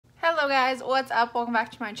Hello guys, what's up? Welcome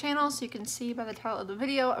back to my channel. So you can see by the title of the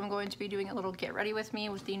video, I'm going to be doing a little get ready with me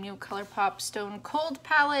with the new ColourPop Stone Cold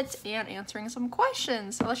palette and answering some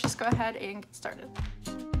questions. So let's just go ahead and get started.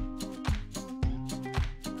 The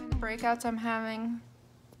breakouts I'm having,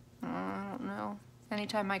 I don't know.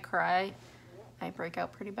 Anytime I cry, I break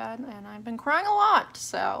out pretty bad and I've been crying a lot,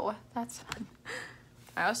 so that's fun.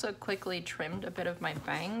 I also quickly trimmed a bit of my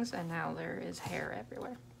bangs and now there is hair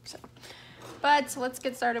everywhere. But let's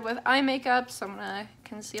get started with eye makeup. So I'm gonna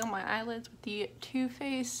conceal my eyelids with the Too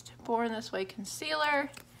Faced Born This Way concealer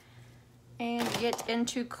and get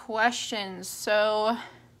into questions. So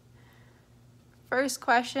first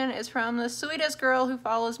question is from the sweetest girl who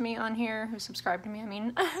follows me on here, who subscribed to me, I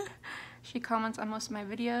mean. She comments on most of my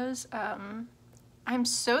videos. I'm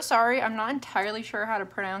so sorry, I'm not entirely sure how to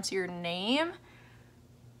pronounce your name.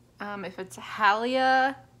 If it's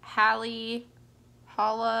Halia, Hallie,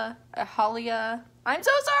 Halia. I'm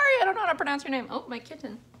so sorry, I don't know how to pronounce your name. Oh, my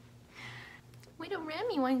kitten. Widow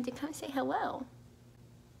Remy wanted to come say hello.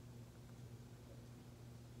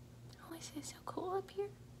 Oh, is it so cool up here?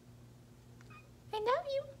 I love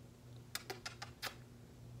you.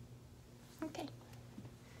 Okay.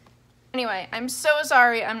 Anyway, I'm so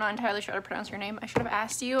sorry, I'm not entirely sure how to pronounce your name. I should have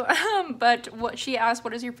asked you. But what she asked,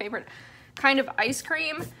 what is your favorite kind of ice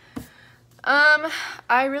cream?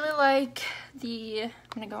 I really like I'm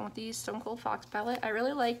gonna go with the Stone Cold Fox palette. I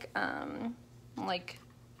really like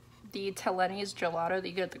the Teleni's gelato that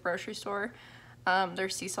you get at the grocery store. Their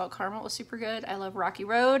sea salt caramel was super good. I love Rocky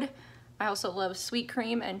Road. I also love sweet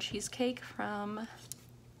cream and cheesecake from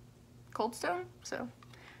Cold Stone. So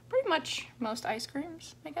pretty much most ice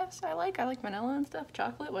creams, I guess, I like. I like vanilla and stuff,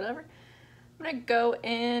 chocolate, whatever. I'm gonna go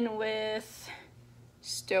in with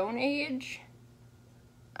Stone Age.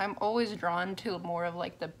 I'm always drawn to more of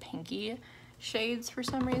like the pinky shades for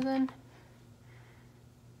some reason.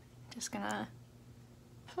 Just gonna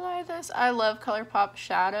apply this. I love ColourPop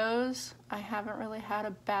shadows. I haven't really had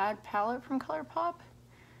a bad palette from ColourPop.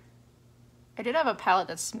 I did have a palette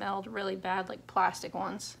that smelled really bad, like plastic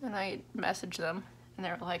once, and I messaged them and they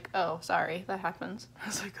were like, oh, sorry, that happens. I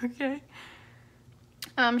was like, okay.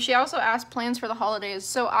 She also asked plans for the holidays.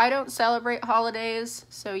 So I don't celebrate holidays,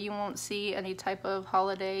 so you won't see any type of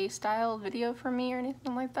holiday style video from me or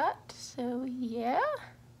anything like that. So yeah.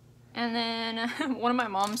 And then one of my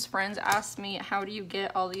mom's friends asked me, how do you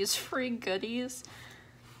get all these free goodies?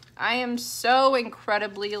 I am so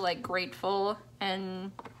incredibly grateful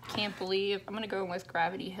and can't believe, I'm gonna go with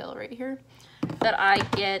Gravity Hill right here, that I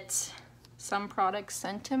get some products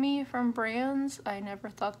sent to me from brands. I never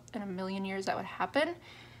thought in a million years that would happen,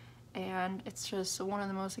 and it's just one of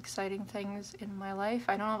the most exciting things in my life.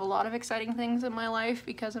 I don't have a lot of exciting things in my life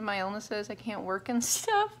because of my illnesses. I can't work and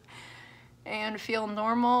stuff and feel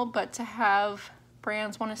normal, but to have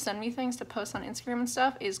brands want to send me things to post on Instagram and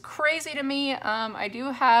stuff is crazy to me. I do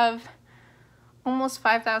have almost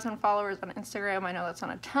 5,000 followers on Instagram. I know that's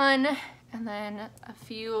not a ton, and then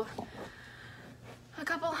a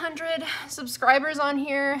couple hundred subscribers on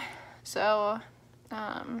here, so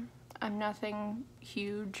I'm nothing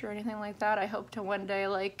huge or anything like that. I hope to one day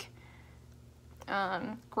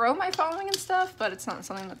grow my following and stuff, but it's not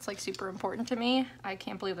something that's super important to me. I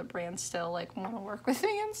can't believe the brands still want to work with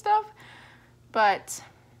me and stuff. But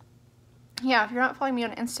yeah, if you're not following me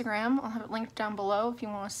on Instagram, I'll have it linked down below if you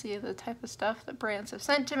want to see the type of stuff that brands have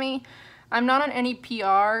sent to me. I'm not on any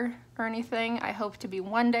PR or anything. I hope to be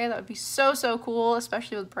one day. That would be so, so cool,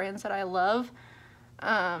 especially with brands that I love.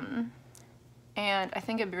 And I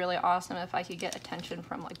think it'd be really awesome if I could get attention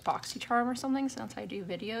from BoxyCharm or something, since I do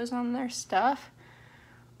videos on their stuff,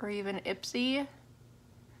 or even Ipsy.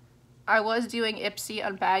 I was doing Ipsy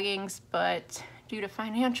unbaggings, but due to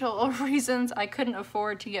financial reasons, I couldn't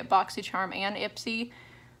afford to get BoxyCharm and Ipsy.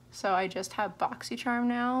 So I just have BoxyCharm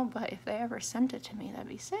now, but if they ever sent it to me, that'd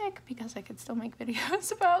be sick because I could still make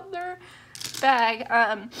videos about their bag.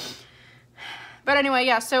 But anyway,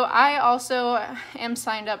 yeah, so I also am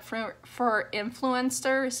signed up for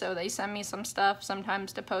Influenster, so they send me some stuff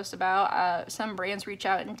sometimes to post about. Some brands reach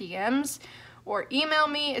out in DMs or email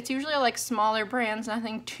me. It's usually smaller brands,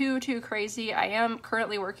 nothing too crazy. I am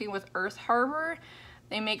currently working with Earth Harbor.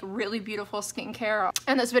 They make really beautiful skincare.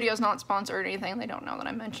 And this video is not sponsored or anything. They don't know that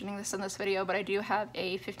I'm mentioning this in this video, but I do have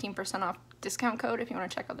a 15% off discount code if you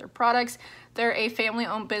want to check out their products. They're a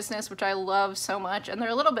family-owned business, which I love so much, and they're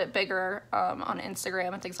a little bit bigger on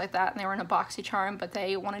Instagram and things like that, and they were in a BoxyCharm, but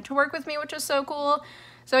they wanted to work with me, which is so cool.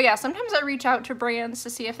 So yeah, sometimes I reach out to brands to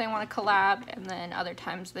see if they want to collab, and then other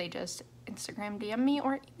times they just Instagram DM me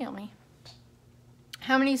or email me.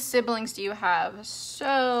 How many siblings do you have?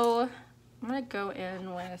 So I'm gonna go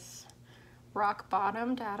in with Rock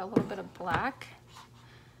Bottom to add a little bit of black.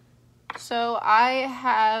 So I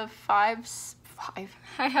have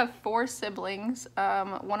I have 4 siblings.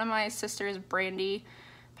 One of my sisters, Brandy,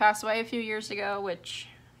 passed away a few years ago, which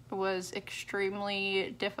was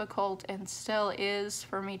extremely difficult and still is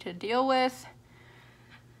for me to deal with.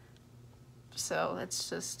 So that's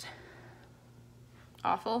just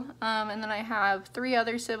awful. And then I have 3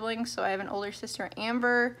 other siblings. So I have an older sister,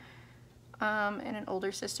 Amber, and an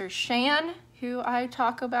older sister, Shan, who I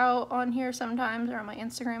talk about on here sometimes or on my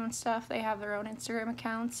Instagram and stuff. They have their own Instagram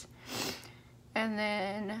accounts. And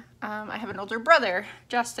then I have an older brother,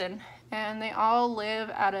 Justin, and they all live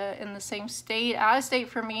in the same state, out of state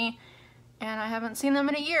for me, and I haven't seen them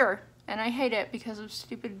in a year, and I hate it because of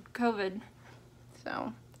stupid COVID.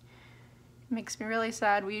 So it makes me really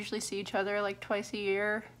sad. We usually see each other like twice a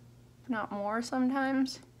year, if not more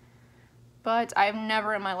sometimes. But I've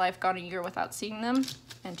never in my life gone a year without seeing them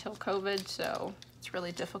until COVID, so it's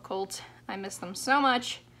really difficult. I miss them so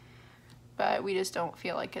much. But we just don't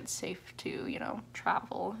feel like it's safe to, you know,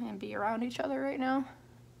 travel and be around each other right now.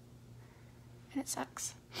 And it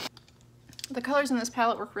sucks. The colors in this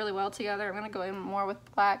palette work really well together. I'm going to go in more with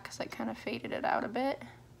black because I kind of faded it out a bit.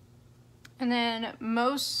 And then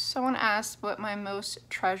someone asked what my most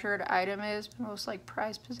treasured item is, most like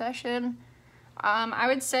prized possession. I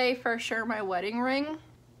would say for sure my wedding ring.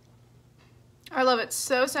 I love it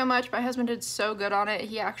so much. My husband did so good on it.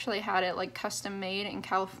 He actually had it like custom made in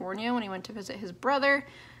California when he went to visit his brother.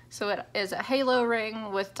 So it is a halo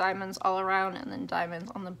ring with diamonds all around and then diamonds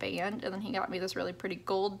on the band. And then he got me this really pretty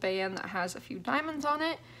gold band that has a few diamonds on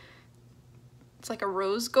it. It's like a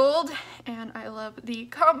rose gold, and I love the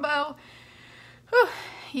combo. Whew.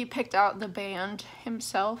 He picked out the band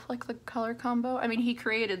himself, like the color combo. I mean, he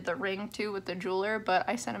created the ring too with the jeweler, but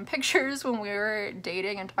I sent him pictures when we were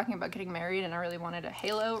dating and talking about getting married, and I really wanted a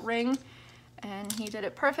halo ring, and he did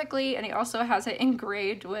it perfectly. And he also has it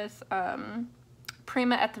engraved with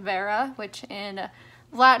Prima et Vera, which in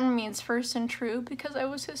Latin means first and true, because I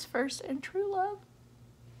was his first and true love,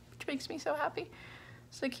 which makes me so happy.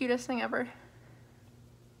 It's the cutest thing ever.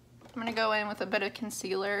 I'm gonna go in with a bit of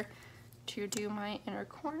concealer to do my inner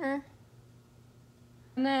corner.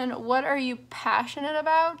 And then, what are you passionate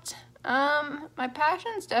about? My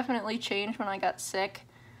passions definitely changed when I got sick,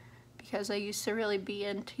 because I used to really be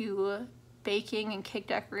into baking and cake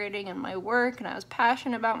decorating and my work, and I was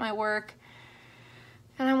passionate about my work.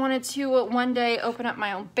 And I wanted to one day open up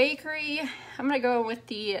my own bakery. I'm gonna go with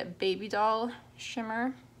the Baby Doll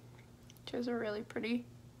shimmer, which is a really pretty.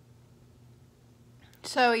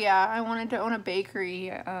 So yeah, I wanted to own a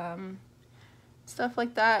bakery, stuff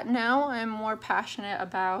like that. Now I'm more passionate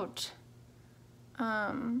about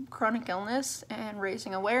chronic illness and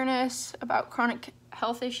raising awareness about chronic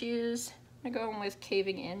health issues. I'm gonna go in with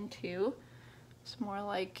Caving In too. It's more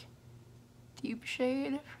like deep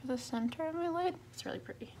shade for the center of my lid. It's really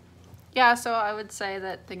pretty. Yeah, so I would say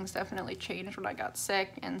that things definitely changed when I got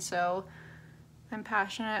sick, and so I'm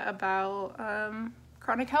passionate about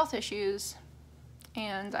chronic health issues.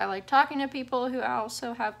 And I like talking to people who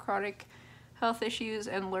also have chronic health issues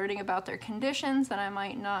and learning about their conditions that I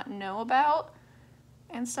might not know about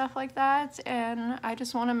and stuff like that. And I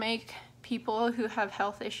just want to make people who have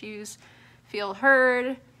health issues feel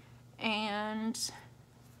heard and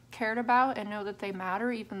cared about and know that they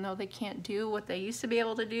matter, even though they can't do what they used to be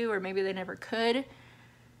able to do, or maybe they never could.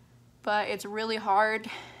 But it's really hard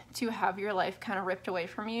to have your life kind of ripped away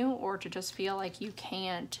from you, or to just feel like you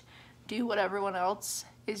can't do what everyone else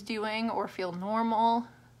is doing or feel normal,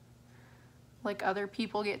 like other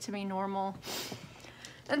people get to be normal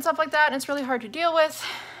and stuff like that. And it's really hard to deal with.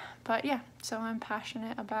 But yeah, so I'm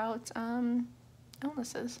passionate about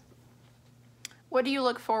illnesses. What do you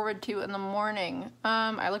look forward to in the morning?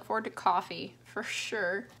 I look forward to coffee for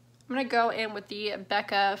sure. I'm gonna go in with the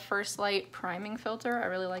Becca First Light priming filter. I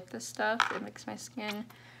really like this stuff. It makes my skin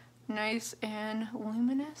nice and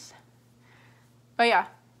luminous. But yeah,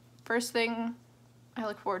 first thing I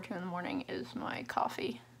look forward to in the morning is my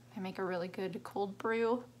coffee. I make a really good cold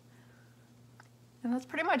brew. And that's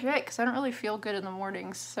pretty much it, because I don't really feel good in the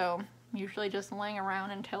mornings, so I'm usually just laying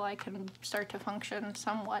around until I can start to function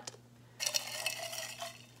somewhat.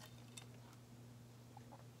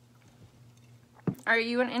 Are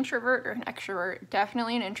you an introvert or an extrovert?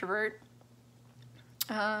 Definitely an introvert.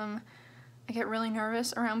 I get really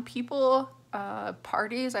nervous around people.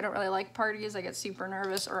 Parties, I don't really like parties. I get super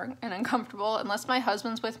nervous and uncomfortable unless my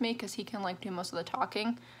husband's with me, because he can like do most of the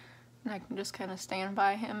talking and I can just kind of stand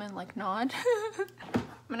by him and like nod. I'm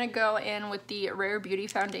gonna go in with the Rare Beauty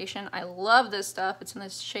foundation. I love this stuff. It's in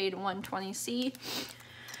this shade 120C.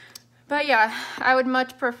 But yeah, I would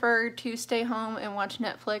much prefer to stay home and watch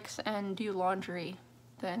Netflix and do laundry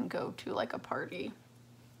than go to like a party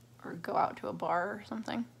or go out to a bar or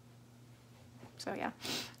something. So yeah,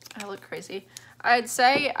 I look crazy. I'd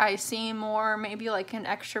say I seem more maybe like an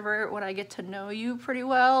extrovert when I get to know you pretty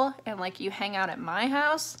well and like you hang out at my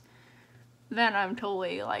house. Then I'm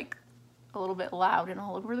totally like a little bit loud and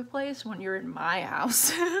all over the place when you're in my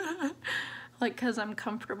house. Like, cause I'm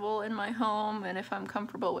comfortable in my home and if I'm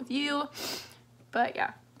comfortable with you. But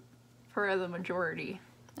yeah, for the majority,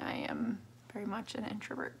 I am very much an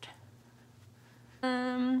introvert.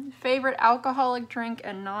 Favorite alcoholic drink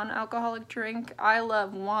and non-alcoholic drink. I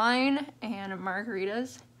love wine and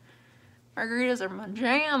margaritas. Margaritas are my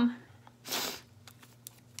jam.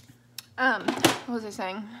 What was I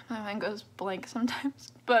saying? My mind goes blank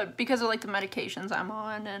sometimes. But because of like the medications I'm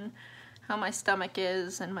on and how my stomach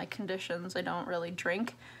is and my conditions, I don't really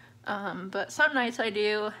drink. But some nights I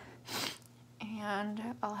do. And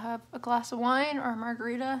I'll have a glass of wine or a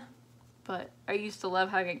margarita. But I used to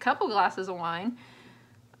love having a couple glasses of wine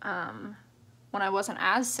when I wasn't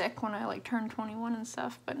as sick, when I like turned 21 and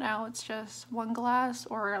stuff, but now it's just one glass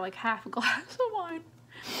or like half a glass of wine.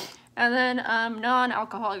 And then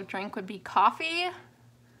non-alcoholic drink would be coffee,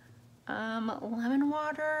 lemon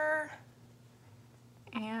water,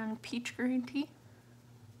 and peach green tea.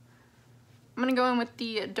 I'm gonna go in with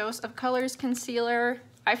the Dose of Colors concealer.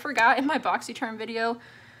 I forgot in my BoxyCharm video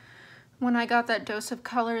when I got that Dose of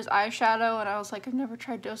Colors eyeshadow, and I was like, I've never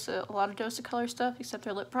tried a lot of Dose of Color stuff except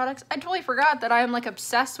their lip products. I totally forgot that I am like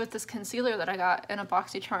obsessed with this concealer that I got in a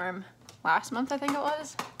BoxyCharm last month, I think it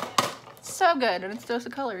was. It's so good, and it's Dose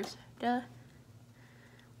of Colors. Duh.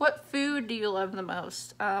 What food do you love the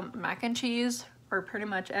most? Mac and cheese, or pretty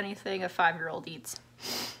much anything a 5-year-old eats.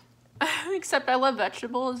 Except I love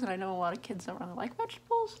vegetables, and I know a lot of kids don't really like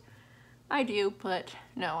vegetables. I do, but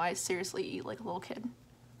no, I seriously eat like a little kid.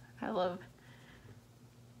 I love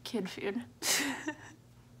kid food. I'm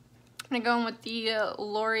gonna go in with the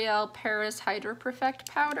L'Oreal Paris Hydro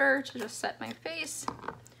Perfect powder to just set my face.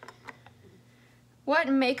 What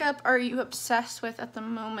makeup are you obsessed with at the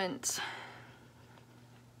moment?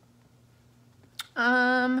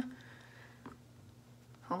 Hold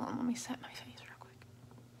on, let me set my face real quick.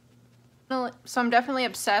 So I'm definitely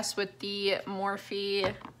obsessed with the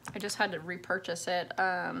Morphe. I just had to repurchase it.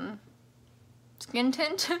 Skin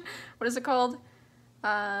tint. What is it called?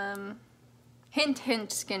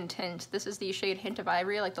 Hint Skin Tint. This is the shade Hint of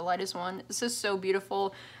Ivory, like the lightest one. This is so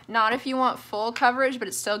beautiful. Not if you want full coverage, but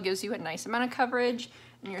it still gives you a nice amount of coverage,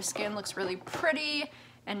 and your skin looks really pretty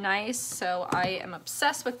and nice, so I am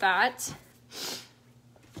obsessed with that.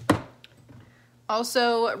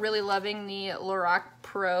 Also really loving the Lorac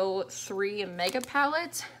Pro 3 Mega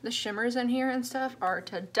Palette. The shimmers in here and stuff are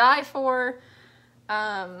to die for.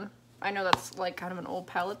 I know that's like kind of an old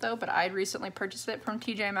palette though, but I recently purchased it from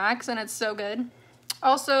TJ Maxx and it's so good.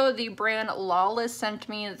 Also, the brand Lawless sent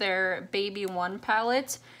me their Baby One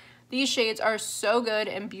palette. These shades are so good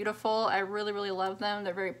and beautiful. I really, really love them.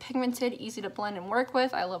 They're very pigmented, easy to blend and work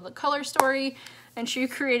with. I love the color story. And she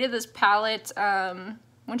created this palette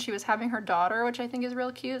when she was having her daughter, which I think is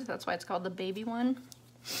real cute. That's why it's called the Baby One.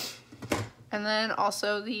 And then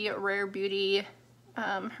also the Rare Beauty,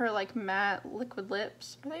 her like matte liquid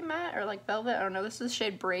lips. Are they matte or like velvet? I don't know. This is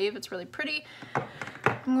shade Brave. It's really pretty.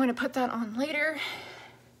 I'm going to put that on later.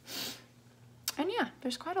 And yeah,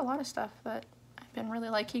 there's quite a lot of stuff that I've been really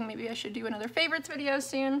liking. Maybe I should do another favorites video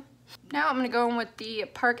soon. Now I'm going to go in with the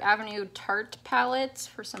Park Avenue Tarte palette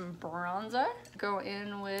for some bronzer. Go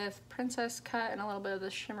in with Princess Cut and a little bit of the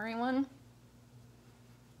shimmery one.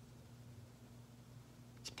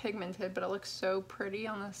 It's pigmented, but it looks so pretty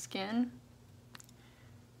on the skin.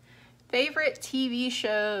 Favorite TV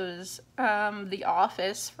shows? The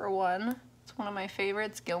Office, for one. It's one of my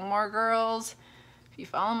favorites. Gilmore Girls. If you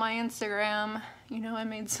follow my Instagram, you know I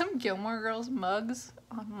made some Gilmore Girls mugs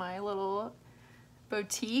on my little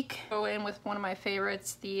boutique. Go in with one of my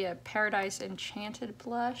favorites, the Paradise Enchanted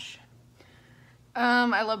blush.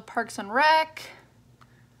 I love Parks and Rec.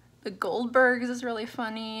 The Goldbergs is really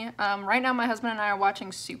funny. Right now my husband and I are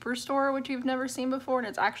watching Superstore, which you've never seen before, and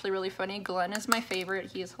it's actually really funny. Glenn is my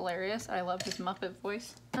favorite. He is hilarious. I love his Muppet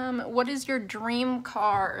voice. What is your dream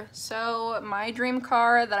car? So my dream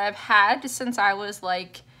car that I've had since I was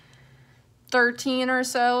like 13 or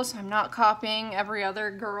so I'm not copying every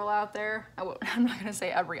other girl out there. I'm not gonna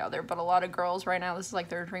say every other, but a lot of girls right now, this is like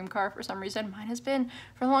their dream car for some reason. Mine has been,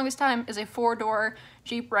 for the longest time, is a 4-door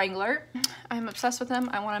Jeep Wrangler. I'm obsessed with them.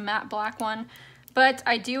 I want a matte black one, but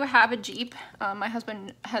I do have a Jeep. My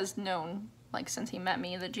husband has known, like since he met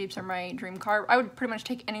me, that Jeeps are my dream car. I would pretty much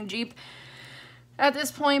take any Jeep. at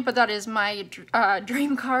this point, but that is my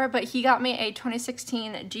dream car. But he got me a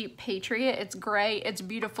 2016 Jeep Patriot. It's gray, it's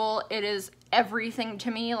beautiful, it is everything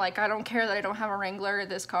to me. Like, I don't care that I don't have a Wrangler.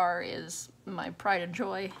 This car is my pride and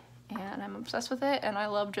joy, and I'm obsessed with it, and I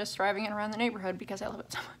love just driving it around the neighborhood because I love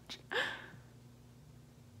it so much.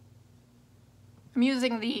 I'm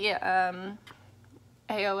using the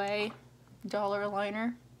AOA dollar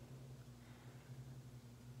liner.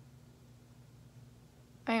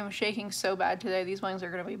 I am shaking so bad today. These wings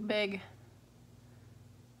are gonna be big.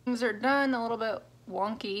 Things are done, a little bit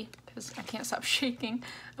wonky because I can't stop shaking.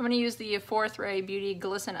 I'm gonna use the Fourth Ray Beauty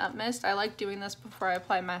Glisten Up Mist. I like doing this before I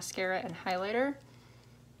apply mascara and highlighter.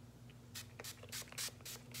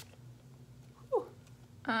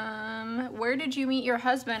 Where did you meet your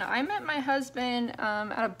husband? I met my husband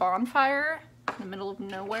at a bonfire in the middle of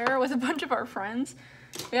nowhere with a bunch of our friends.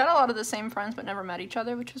 We had a lot of the same friends but never met each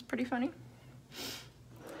other, which was pretty funny.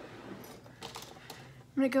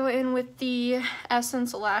 I'm gonna go in with the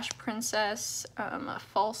Essence Lash Princess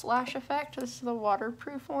False Lash Effect. This is the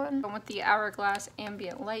waterproof one. Going with the Hourglass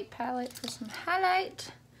Ambient Light palette for some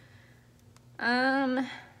highlight.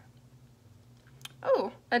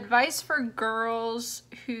 Oh, advice for girls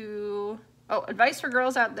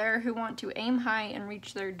out there who want to aim high and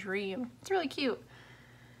reach their dream. It's really cute.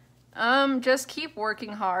 Just keep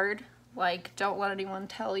working hard. Like, don't let anyone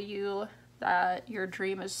tell you that your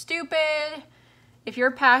dream is stupid. If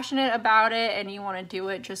you're passionate about it and you want to do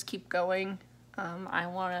it, just keep going. I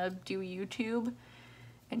want to do YouTube,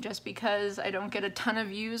 and just because I don't get a ton of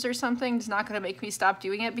views or something, it's not going to make me stop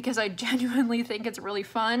doing it, because I genuinely think it's really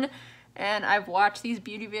fun, and I've watched these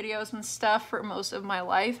beauty videos and stuff for most of my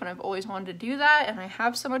life, and I've always wanted to do that, and I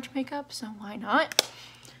have so much makeup, so why not?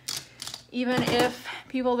 Even if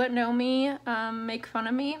people that know me make fun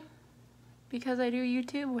of me because I do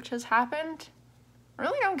YouTube, which has happened, I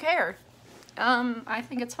really don't care. I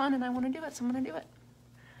think it's fun and I want to do it, so I'm gonna do it.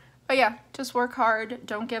 But yeah, just work hard,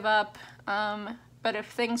 don't give up. But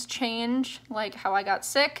if things change, like how I got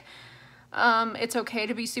sick, it's okay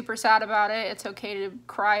to be super sad about it. It's okay to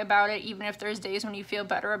cry about it, even if there's days when you feel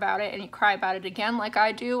better about it and you cry about it again like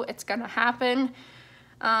I do. It's gonna happen.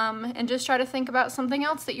 And just try to think about something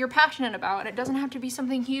else that you're passionate about. And it doesn't have to be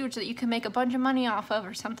something huge that you can make a bunch of money off of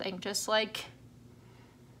or something. Just like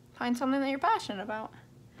find something that you're passionate about.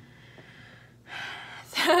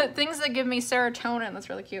 Things that give me serotonin. That's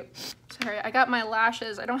really cute. Sorry, I got my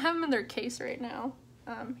lashes. I don't have them in their case right now.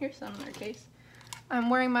 Here's some in their case. I'm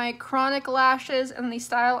wearing my Chronic lashes in the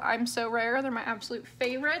style I'm So Rare. They're my absolute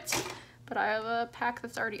favorites. But I have a pack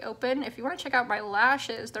that's already open. If you want to check out my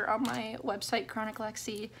lashes, they're on my website,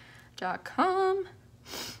 chroniclexi.com.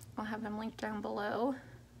 I'll have them linked down below.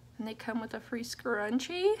 And they come with a free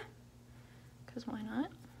scrunchie, because why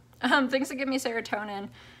not? Things that give me serotonin.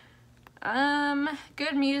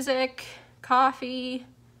 Good music, coffee,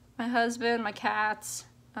 my husband, my cats,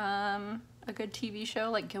 a good TV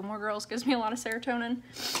show like Gilmore Girls gives me a lot of serotonin.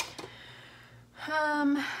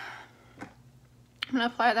 I'm gonna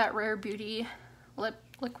apply that Rare Beauty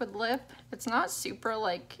liquid lip. It's not super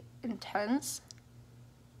like intense.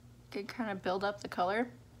 It can kind of build up the color,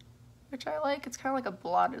 which I like. It's kind of like a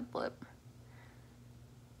blotted lip.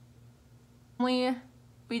 We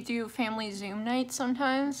do family Zoom nights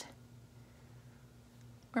sometimes,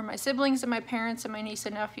 where my siblings and my parents and my niece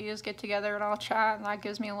and nephews get together and all chat, and that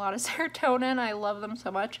gives me a lot of serotonin. I love them so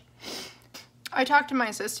much. I talked to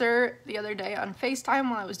my sister the other day on FaceTime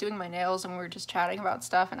when I was doing my nails, and we were just chatting about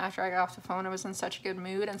stuff, and after I got off the phone I was in such a good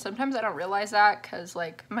mood, and sometimes I don't realize that because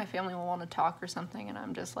like my family will want to talk or something and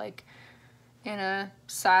I'm just like in a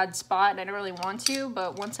sad spot and I don't really want to,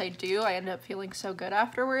 but once I do I end up feeling so good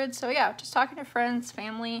afterwards. So yeah, just talking to friends,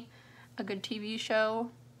 family, a good TV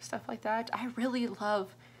show, stuff like that. I really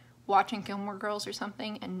love watching Gilmore Girls or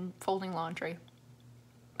something and folding laundry.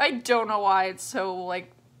 I don't know why it's so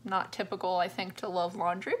like not typical, I think, to love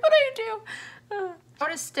laundry, but I do. How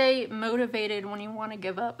to stay motivated when you want to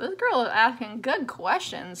give up. This girl is asking good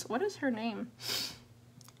questions. What is her name?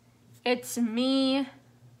 It's me,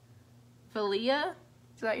 Valia.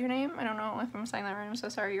 Is that your name? I don't know if I'm saying that right. I'm so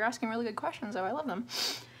sorry. You're asking really good questions, though. I love them.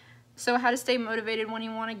 So how to stay motivated when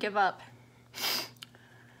you want to give up.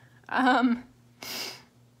 I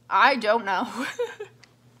don't know.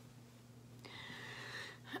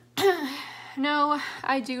 No,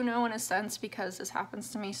 I do know in a sense because this happens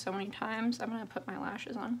to me so many times. I'm gonna put my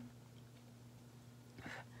lashes on.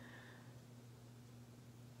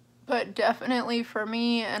 But definitely for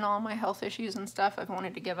me and all my health issues and stuff, I've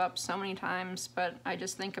wanted to give up so many times, but I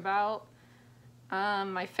just think about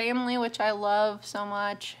my family, which I love so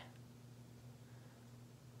much.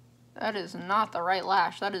 That is not the right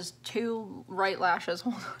lash. That is 2 right lashes.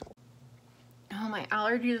 Hold on. Oh, my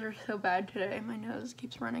allergies are so bad today. My nose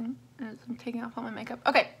keeps running as I'm taking off all my makeup.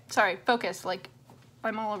 Okay, sorry, focus. Like,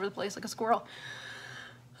 I'm all over the place like a squirrel.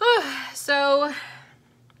 So,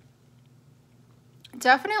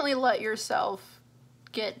 definitely let yourself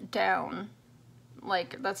get down.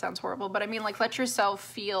 Like, that sounds horrible, but I mean, like, let yourself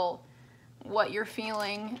feel what you're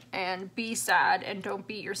feeling and be sad, and don't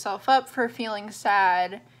beat yourself up for feeling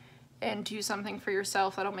sad, and do something for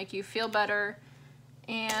yourself that'll make you feel better.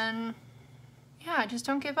 And yeah, just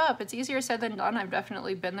don't give up. It's easier said than done. I've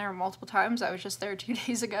definitely been there multiple times. I was just there 2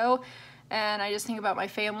 days ago, and I just think about my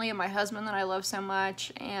family and my husband that I love so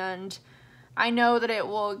much, and I know that it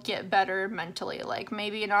will get better mentally. Like,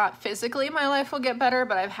 maybe not physically my life will get better,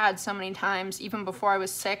 but I've had so many times, even before I was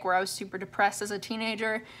sick, where I was super depressed as a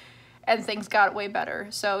teenager, and things got way better.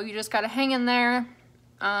 So you just gotta hang in there.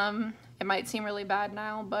 It might seem really bad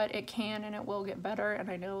now, but it can and it will get better, and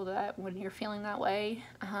I know that when you're feeling that way,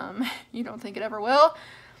 you don't think it ever will.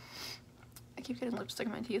 I keep getting lipstick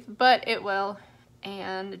in my teeth, but it will.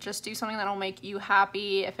 And just do something that'll make you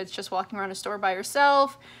happy. If it's just walking around a store by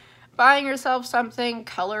yourself, buying yourself something,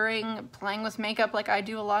 coloring, playing with makeup like I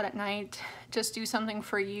do a lot at night, just do something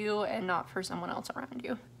for you and not for someone else around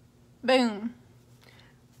you. Boom.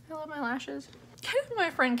 I love my lashes.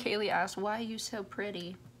 My friend Kaylee asked, why are you so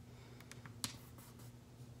pretty?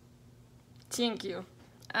 Thank you.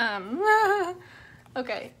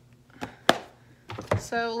 Okay.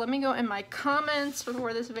 So let me go in my comments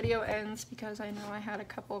before this video ends, because I know I had a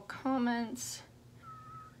couple comments.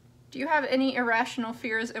 Do you have any irrational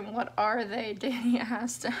fears, and what are they? Danny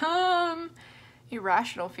asked.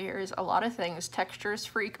 Irrational fears, a lot of things. Textures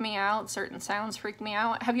freak me out, certain sounds freak me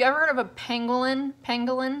out. Have you ever heard of a pangolin?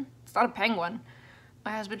 Pangolin? It's not a penguin.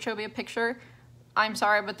 My husband showed me a picture. I'm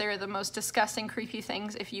sorry, but they're the most disgusting, creepy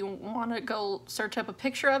things. If you want to go search up a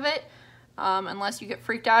picture of it, unless you get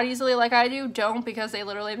freaked out easily like I do, don't, because they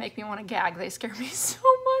literally make me want to gag. They scare me so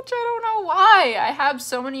much. I don't know why. I have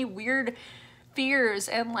so many weird fears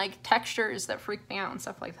and like textures that freak me out and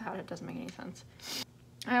stuff like that. It doesn't make any sense.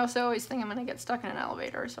 I also always think I'm gonna get stuck in an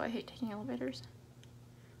elevator, so I hate taking elevators.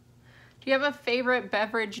 Do you have a favorite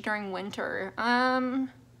beverage during winter?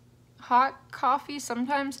 Hot coffee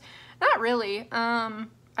sometimes. Not really.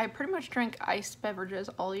 I pretty much drink iced beverages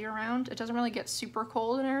all year round. It doesn't really get super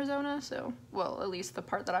cold in Arizona, so, well, at least the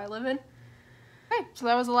part that I live in. Okay, so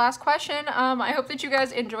that was the last question. I hope that you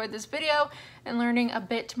guys enjoyed this video and learning a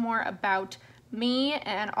bit more about me,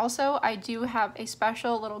 and also I do have a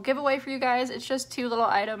special little giveaway for you guys. It's just 2 little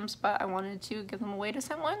items, but I wanted to give them away to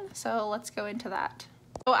someone, so let's go into that.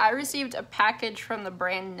 So I received a package from the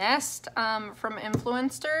brand Nest from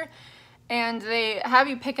Influenster, and they have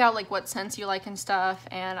you pick out like what scents you like and stuff,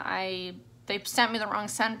 and they sent me the wrong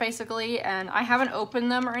scent basically, and I haven't opened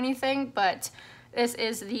them or anything, but this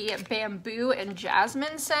is the bamboo and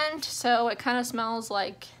jasmine scent, so it kind of smells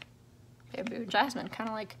like bamboo and jasmine, kind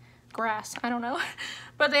of like grass, I don't know.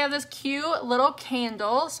 But they have this cute little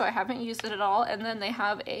candle, so I haven't used it at all, and then they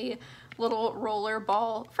have a little roller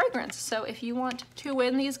ball fragrance. So if you want to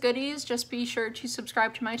win these goodies, just be sure to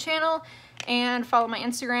subscribe to my channel and follow my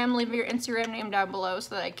Instagram. Leave your Instagram name down below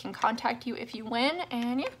so that I can contact you if you win.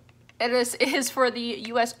 And yeah, it is for the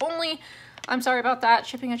US only. I'm sorry about that.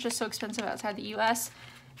 Shipping is just so expensive outside the US.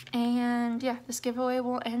 And yeah, this giveaway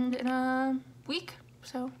will end in a week.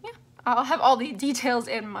 So yeah, I'll have all the details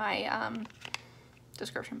in my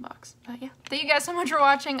description box. But yeah, thank you guys so much for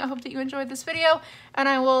watching. I hope that you enjoyed this video, and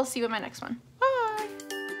I will see you in my next one.